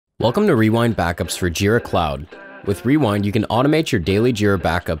Welcome to Rewind Backups for Jira Cloud. With Rewind, you can automate your daily Jira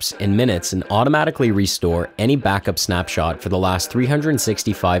backups in minutes and automatically restore any backup snapshot for the last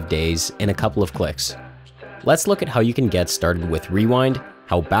 365 days in a couple of clicks. Let's look at how you can get started with Rewind,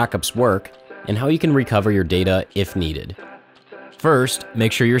 how backups work, and how you can recover your data if needed. First,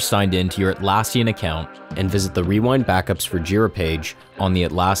 make sure you're signed in to your Atlassian account and visit the Rewind Backups for Jira page on the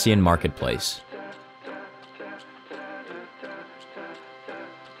Atlassian Marketplace.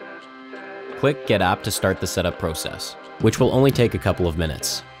 Click Get App to start the setup process, which will only take a couple of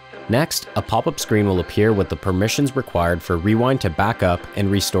minutes. Next, a pop-up screen will appear with the permissions required for Rewind to back up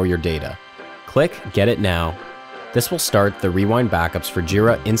and restore your data. Click Get It Now. This will start the Rewind Backups for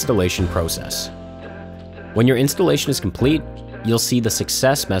Jira installation process. When your installation is complete, you'll see the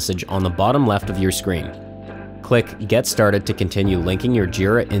success message on the bottom left of your screen. Click Get Started to continue linking your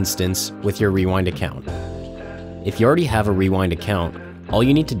Jira instance with your Rewind account. If you already have a Rewind account, all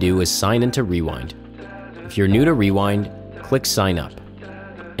you need to do is sign into Rewind. If you're new to Rewind, click Sign Up.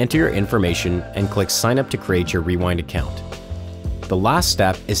 Enter your information and click Sign Up to create your Rewind account. The last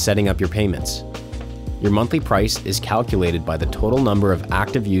step is setting up your payments. Your monthly price is calculated by the total number of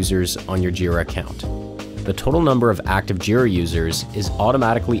active users on your Jira account. The total number of active Jira users is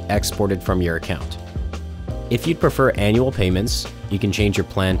automatically exported from your account. If you'd prefer annual payments, you can change your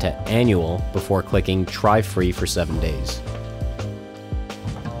plan to annual before clicking Try Free for 7 days.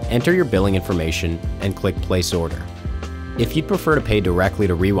 Enter your billing information and click Place Order. If you'd prefer to pay directly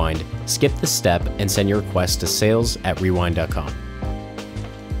to Rewind, skip this step and send your request to sales@rewind.com.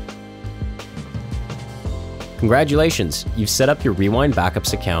 Congratulations, you've set up your Rewind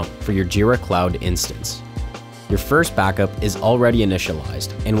Backups account for your Jira Cloud instance. Your first backup is already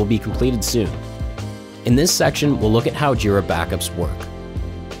initialized and will be completed soon. In this section, we'll look at how Jira backups work.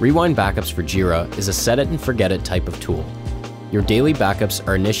 Rewind Backups for Jira is a set it and forget it type of tool. Your daily backups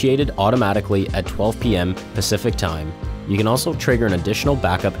are initiated automatically at 12 p.m. Pacific time. You can also trigger an additional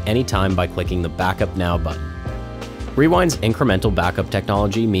backup anytime by clicking the Backup Now button. Rewind's incremental backup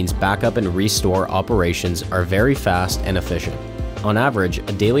technology means backup and restore operations are very fast and efficient. On average,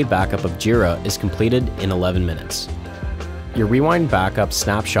 a daily backup of Jira is completed in 11 minutes. Your Rewind backup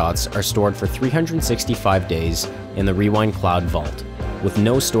snapshots are stored for 365 days in the Rewind Cloud Vault, with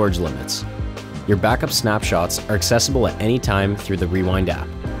no storage limits. Your backup snapshots are accessible at any time through the Rewind app,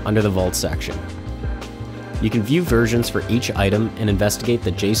 under the Vault section. You can view versions for each item and investigate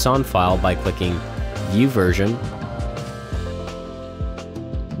the JSON file by clicking View Version,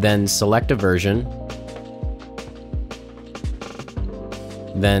 then select a version,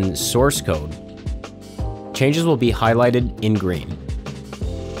 then Source Code. Changes will be highlighted in green.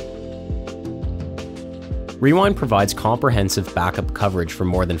 Rewind provides comprehensive backup coverage for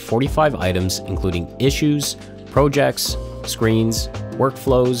more than 45 items, including issues, projects, screens,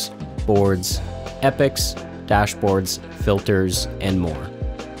 workflows, boards, epics, dashboards, filters, and more.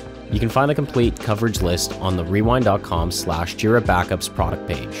 You can find the complete coverage list on the rewind.com/Jira Backups product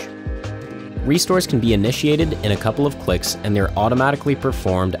page. Restores can be initiated in a couple of clicks and they're automatically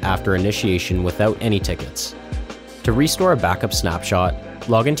performed after initiation without any tickets. To restore a backup snapshot,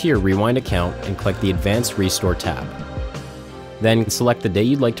 log into your Rewind account and click the Advanced Restore tab. Then select the day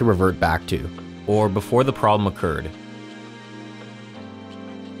you'd like to revert back to, or before the problem occurred.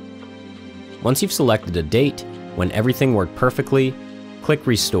 Once you've selected a date, when everything worked perfectly, click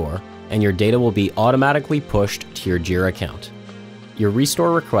Restore, and your data will be automatically pushed to your Jira account. Your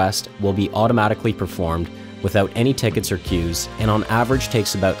restore request will be automatically performed without any tickets or queues, and on average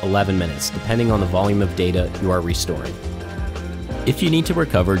takes about 11 minutes, depending on the volume of data you are restoring. If you need to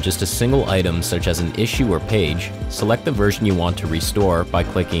recover just a single item such as an issue or page, select the version you want to restore by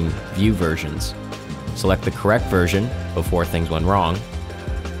clicking View Versions. Select the correct version before things went wrong,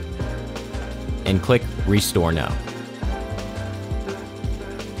 and click Restore Now.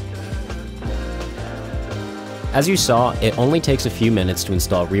 As you saw, it only takes a few minutes to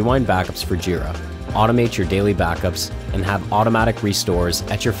install Rewind Backups for Jira, automate your daily backups, and have automatic restores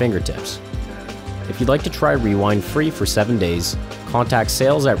at your fingertips. If you'd like to try Rewind free for 7 days, contact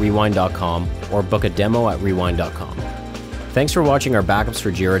sales@rewind.com or book a demo at rewind.com. Thanks for watching our Backups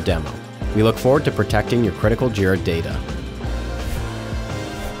for Jira demo. We look forward to protecting your critical Jira data.